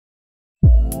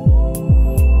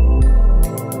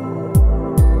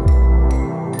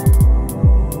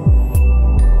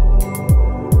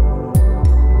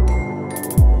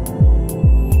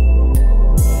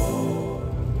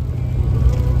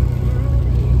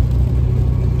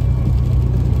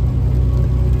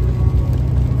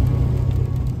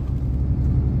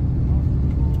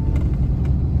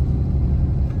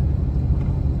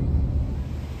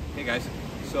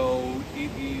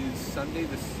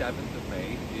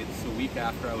a week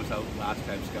after I was out last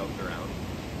time scouting around.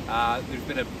 There's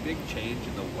been a big change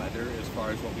in the weather as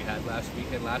far as what we had last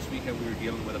weekend. Last weekend we were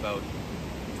dealing with about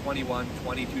 21,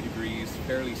 22 degrees,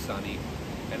 fairly sunny,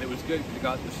 and it was good because it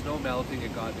got the snow melting,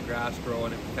 it got the grass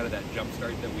growing, it was kind of that jump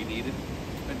start that we needed.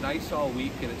 It's been nice all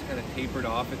week, and it's kind of tapered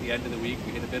off at the end of the week.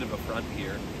 We hit a bit of a front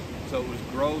here, so it was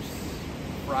gross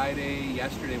Friday.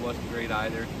 Yesterday wasn't great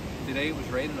either. Today it was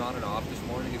raining on and off. This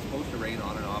morning it's supposed to rain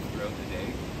on and off throughout the day,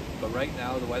 but right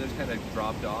now the weather's kind of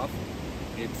dropped off.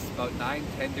 It's about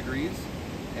 9-10 degrees,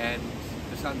 and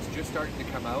the sun's just starting to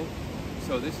come out.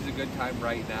 So this is a good time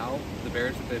right now. The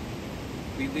bears have been,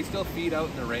 they still feed out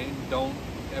in the rain. Don't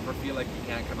ever feel like you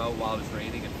can't come out while it's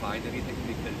raining and find anything,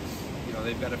 because you know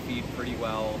they've got to feed pretty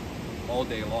well all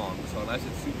day long. So unless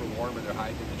it's super warm and they're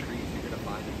hiding in the trees, you're gonna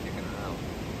find them kicking around.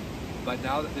 But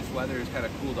now that this weather has kind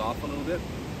of cooled off a little bit,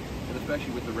 and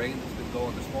especially with the rain that's been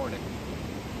going this morning,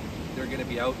 they're gonna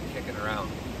be out and kicking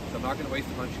around. So I'm not gonna waste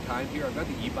a bunch of time here. I've got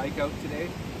the e-bike out today.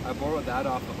 I borrowed that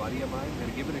off a buddy of mine. I'm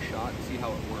gonna give it a shot and see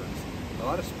how it works. A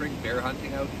lot of spring bear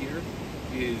hunting out here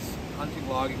is hunting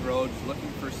logging roads, looking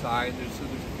for signs. So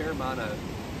there's a fair amount of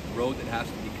road that has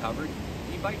to be covered.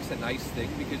 E-bike's a nice thing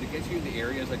because it gets you into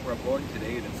areas like where I'm going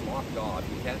today that's locked off.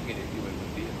 You can't get into it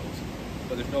with vehicles,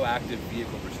 but there's no active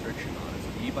vehicle restriction on it. So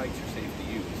the e-bikes are safe to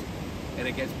use. And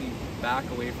it gets me back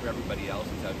away from everybody else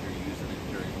that's out there using it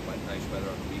during nice weather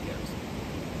on the weekends.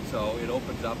 So it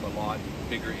opens up a lot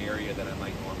bigger area than I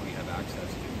might normally have access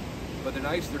to. But they're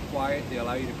nice, they're quiet, they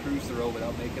allow you to cruise the road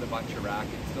without making a bunch of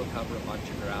racket, still cover a bunch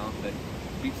of ground that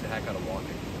beats the heck out of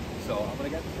walking. So I'm gonna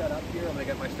get set up here, I'm gonna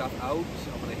get my stuff out,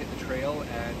 I'm gonna hit the trail,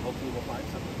 and hopefully we'll find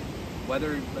something.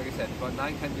 Weather, like I said, about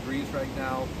 9-10 degrees right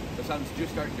now. The sun's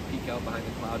just starting to peek out behind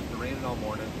the clouds. It's been raining all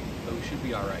morning, but we should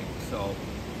be all right. So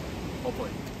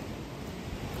hopefully.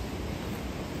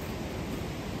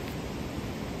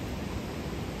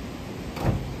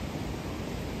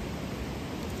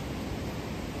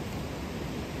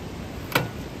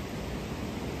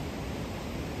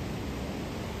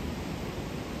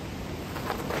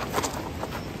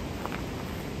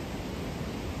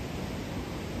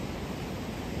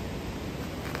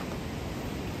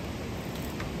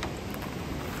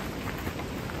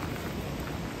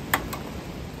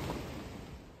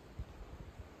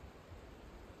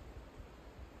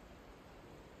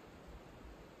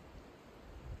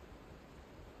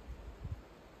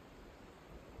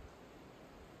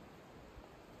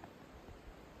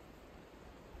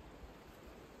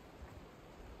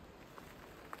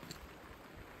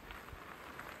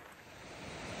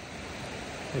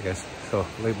 Hey guys, so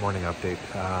late morning update.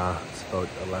 It's about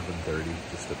 11:30,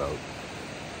 just about.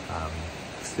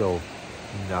 Still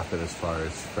nothing as far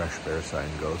as fresh bear sign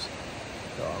goes.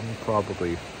 So I'm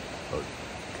probably about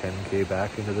 10K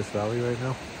back into this valley right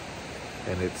now.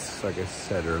 And it's, like I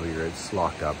said earlier, it's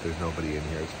locked up. There's nobody in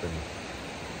here. It's been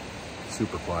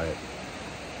super quiet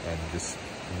and just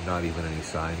not even any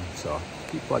sign. So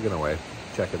keep plugging away,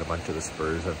 checking a bunch of the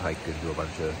spurs. I've hiked into a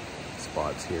bunch of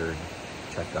spots here and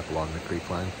checked up along the creek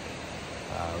line.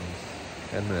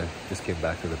 And just came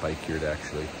back to the bike here to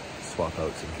actually swap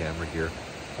out some camera gear.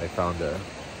 I found a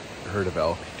herd of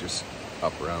elk just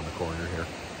up around the corner here.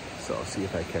 So I'll see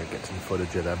if I can't get some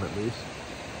footage of them at least.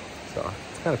 So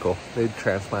it's kind of cool. They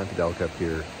transplanted elk up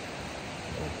here,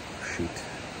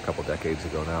 a couple decades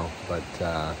ago now. But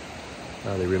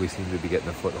they really seem to be getting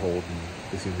a foothold, and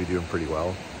they seem to be doing pretty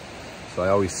well. So I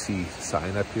always see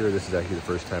sign up here. This is actually the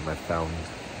first time I've found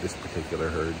this particular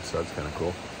herd, so that's kind of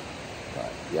cool.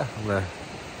 But yeah, I'm gonna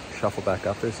shuffle back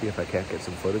up there, see if I can't get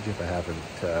some footage if they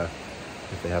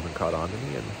haven't caught on to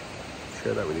me, and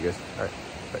share that with you guys. All right,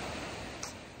 bye.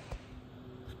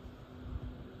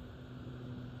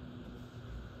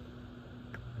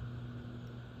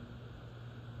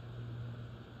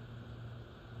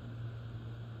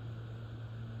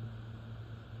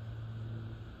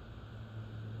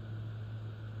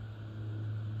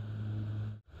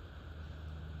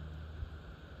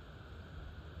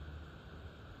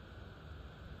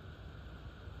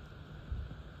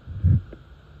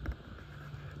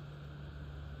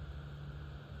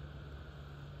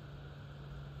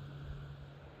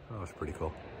 That was pretty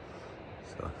cool.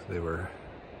 So they were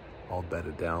all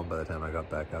bedded down by the time I got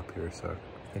back up here, so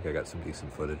I think I got some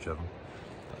decent footage of them.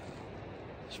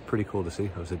 It's pretty cool to see.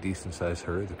 It was a decent sized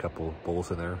herd, a couple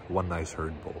bulls in there, one nice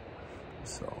herd bull.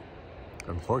 So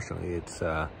unfortunately it's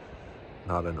not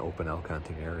an open elk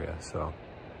hunting area, so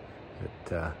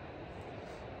it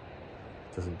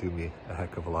doesn't do me a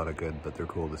heck of a lot of good, but they're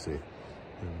cool to see.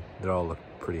 And they all look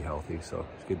pretty healthy, so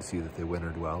it's good to see that they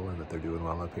wintered well and that they're doing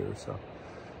well up here. So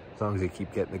as long as they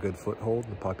keep getting a good foothold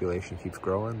and the population keeps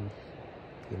growing,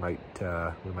 we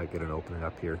might get an opening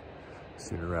up here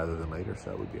sooner rather than later, so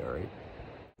that would be all right.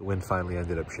 The wind finally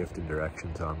ended up shifting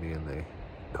directions on me, and they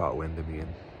caught wind of me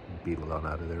and beetled on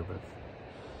out of there, but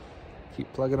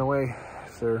keep plugging away.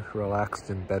 If they're relaxed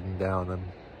and bedding down, I'm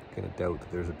gonna doubt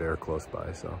that there's a bear close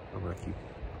by, so I'm gonna keep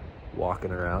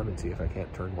walking around and see if I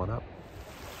can't turn one up.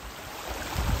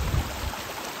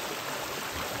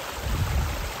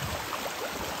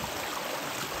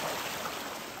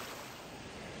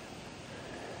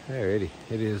 Alrighty,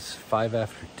 it is 5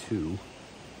 after 2.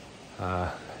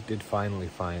 I did finally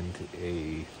find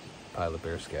a pile of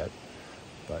bear scat,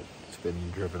 but it's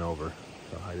been driven over,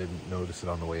 so I didn't notice it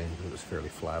on the way in because it was fairly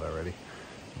flat already.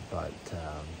 But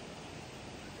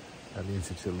that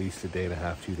means it's at least a day and a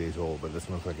half, 2 days old, but it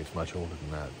doesn't look like it's much older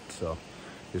than that. So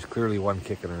there's clearly one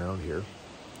kicking around here.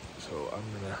 So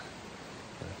I'm gonna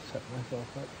set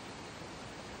myself up.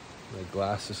 I'm gonna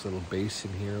glass this little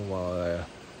basin here while I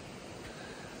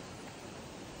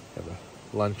have a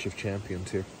lunch of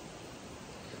champions here.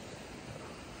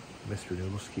 Mr.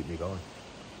 Noodles keep me going.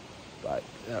 But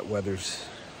that weather's,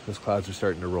 those clouds are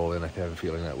starting to roll in. I have a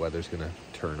feeling that weather's gonna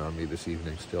turn on me this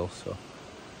evening still, so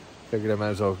figured I might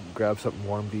as well grab something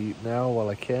warm to eat now while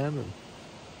I can and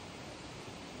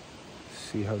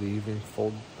see how the evening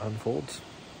unfolds.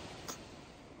 It's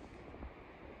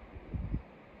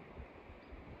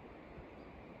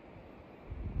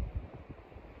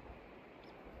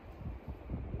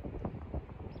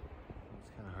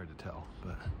kind of hard to tell,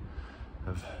 but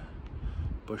I've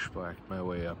bushwhacked my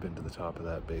way up into the top of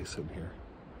that basin here.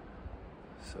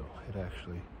 So it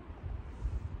actually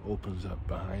opens up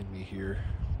behind me here,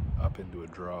 up into a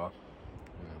draw,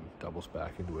 and doubles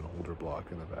back into an older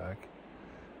block in the back.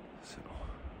 So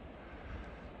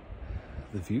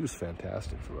the view is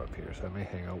fantastic from up here, so I may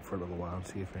hang out for a little while and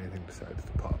see if anything decides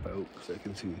to pop out, because I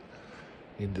can see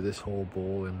into this whole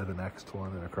bowl, into the next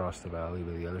one, and across the valley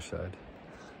to the other side.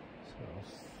 So,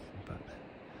 but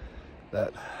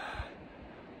that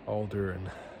alder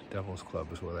and Devil's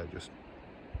Club is what I just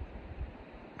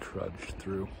trudged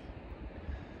through.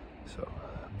 So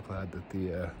I'm glad that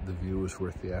the view was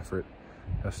worth the effort.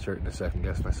 I was starting to second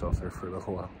guess myself there for a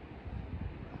little while.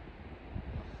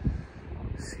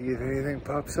 See if anything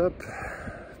pops up.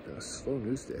 It's been a slow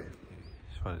news day.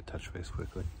 Just wanted to touch base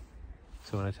quickly.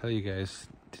 So when I tell you guys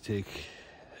to take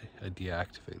a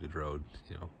deactivated road,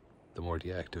 you know, the more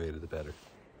deactivated the better.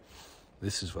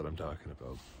 This is what I'm talking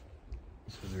about.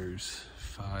 So there's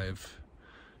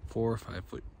 4 or 5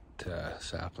 foot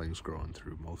saplings growing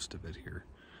through most of it here.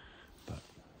 But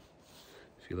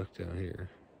if you look down here,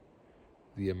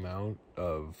 the amount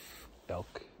of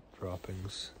elk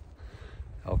droppings,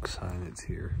 elk sign that's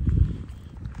here.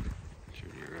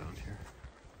 Journey around here.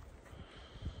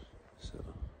 So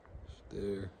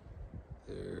there,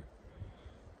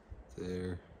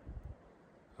 there,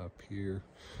 up here.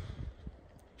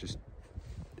 Just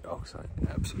elk sign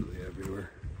absolutely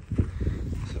everywhere.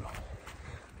 So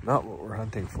not what we're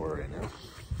hunting for right now.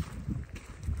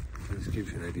 This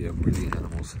gives you an idea of where the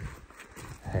animals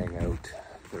hang out.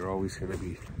 They're always going to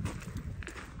be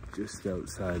just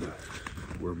outside of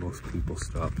where most people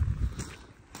stop.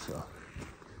 So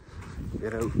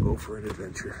get out and go for an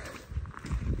adventure.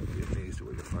 You'll be amazed at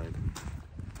what you find.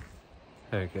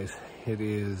 Alright guys, it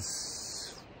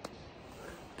is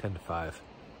 10 to 5.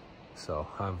 So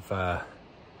I've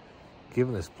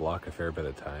given this block a fair bit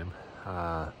of time.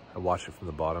 I watched it from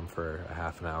the bottom for a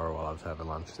half an hour while I was having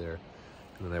lunch there.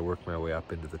 And then I worked my way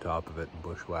up into the top of it and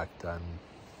bushwhacked down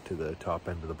to the top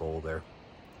end of the bowl there.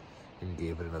 And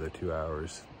gave it another 2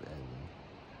 hours. And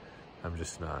I'm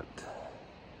just not...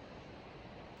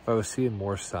 If I was seeing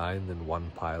more sign than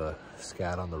one pile of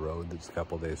scat on the road that's a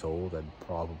couple days old, I'd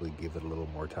probably give it a little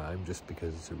more time just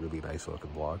because it's a really nice looking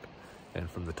block. And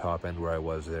from the top end where I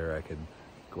was there, I could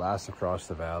glass across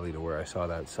the valley to where I saw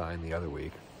that sign the other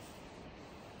week.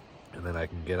 And then I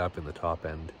can get up in the top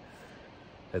end.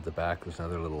 At the back, there's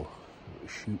another little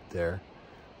chute there.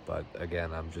 But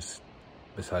again, I'm just,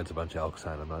 besides a bunch of elk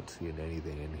sign, I'm not seeing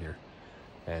anything in here.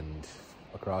 And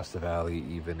across the valley,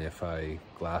 even if I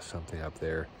glass something up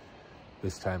there,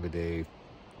 this time of day,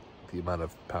 the amount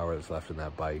of power that's left in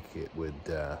that bike, it would,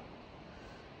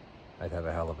 I'd have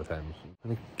a hell of a time.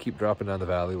 I'm gonna keep dropping down the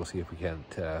valley. We'll see if we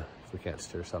can't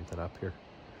stir something up here.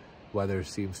 Weather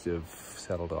seems to have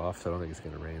settled off, so I don't think it's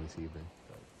gonna rain this evening.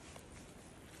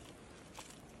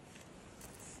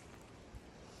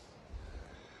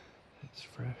 It's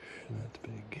fresh and that's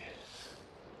big.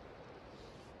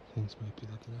 Things might be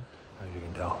looking up. As you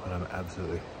can tell, I'm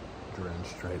absolutely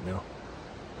drenched right now.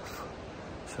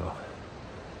 So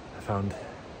I found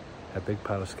a big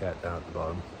pile of scat down at the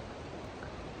bottom.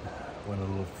 went a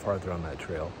little farther on that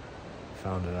trail,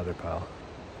 found another pile,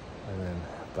 and then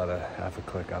about a half a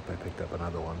click up, I picked up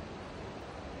another one.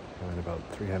 And then about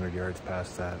 300 yards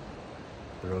past that,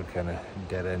 the road kind of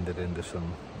dead-ended into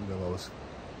some willows.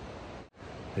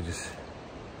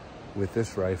 With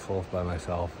this rifle by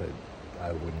myself,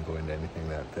 I wouldn't go into anything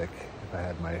that thick. If I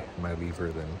had my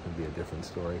lever, then it'd be a different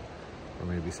story. Or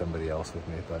maybe somebody else with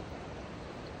me, but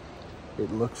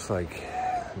it looks like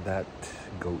that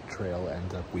goat trail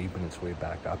ends up weaving its way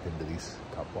back up into these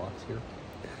top blocks here.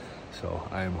 So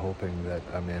I am hoping that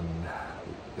I'm in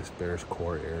this bear's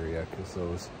core area, because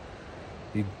those,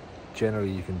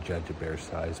 generally you can judge a bear's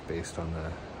size based on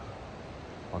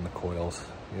the coils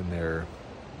in their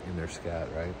scat,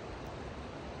 right?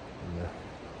 And the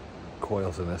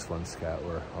coils in this one's scat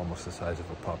were almost the size of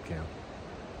a pop can.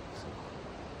 So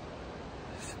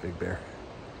it's a big bear.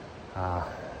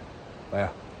 But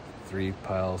yeah, 3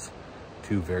 piles,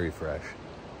 2 very fresh.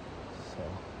 So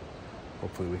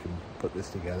hopefully we can put this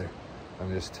together.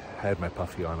 I had my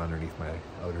puffy on underneath my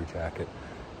outer jacket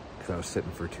because I was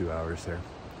sitting for 2 hours there.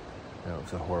 And it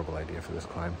was a horrible idea for this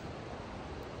climb.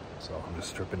 So I'm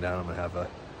just stripping down. I'm gonna have a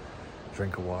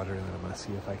drink of water, and then I'm gonna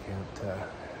see if I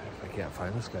can't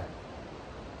find this guy.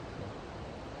 So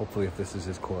hopefully, if this is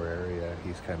his core area,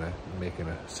 he's kind of making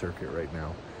a circuit right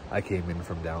now. I came in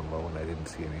from down low and I didn't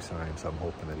see any signs, so I'm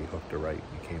hoping that he hooked a right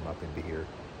and he came up into here.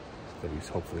 So that he's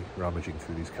hopefully rummaging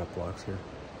through these cut blocks here.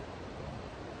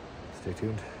 Stay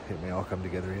tuned. It may all come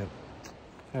together yet.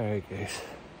 All right, guys.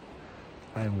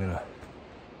 I am gonna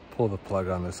pull the plug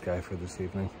on this guy for this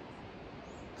evening.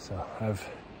 So I've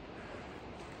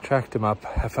tracked him up.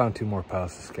 I found 2 more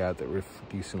piles of scat that were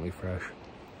decently fresh.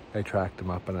 I tracked him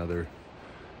up another,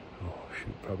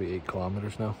 probably 8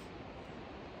 kilometers now.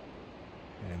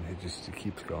 And it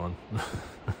keeps going.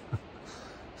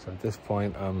 So at this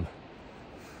point, I'm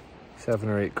 7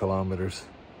 or 8 kilometers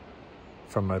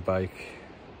from my bike,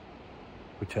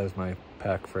 which has my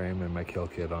pack frame and my kill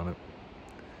kit on it.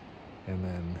 And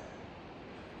then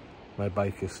my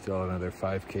bike is still another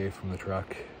 5K from the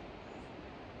truck.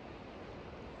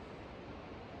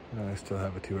 And I still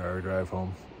have a 2-hour drive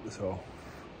home. So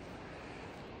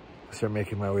I start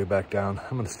making my way back down.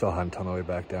 I'm gonna still hunt on the way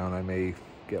back down. I may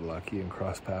get lucky and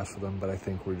cross paths with them, but I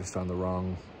think we're just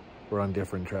we're on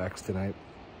different tracks tonight.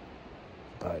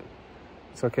 But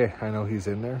it's okay. I know he's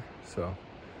in there, so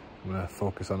I'm gonna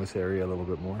focus on this area a little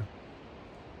bit more.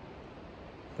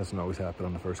 Doesn't always happen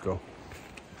on the first go.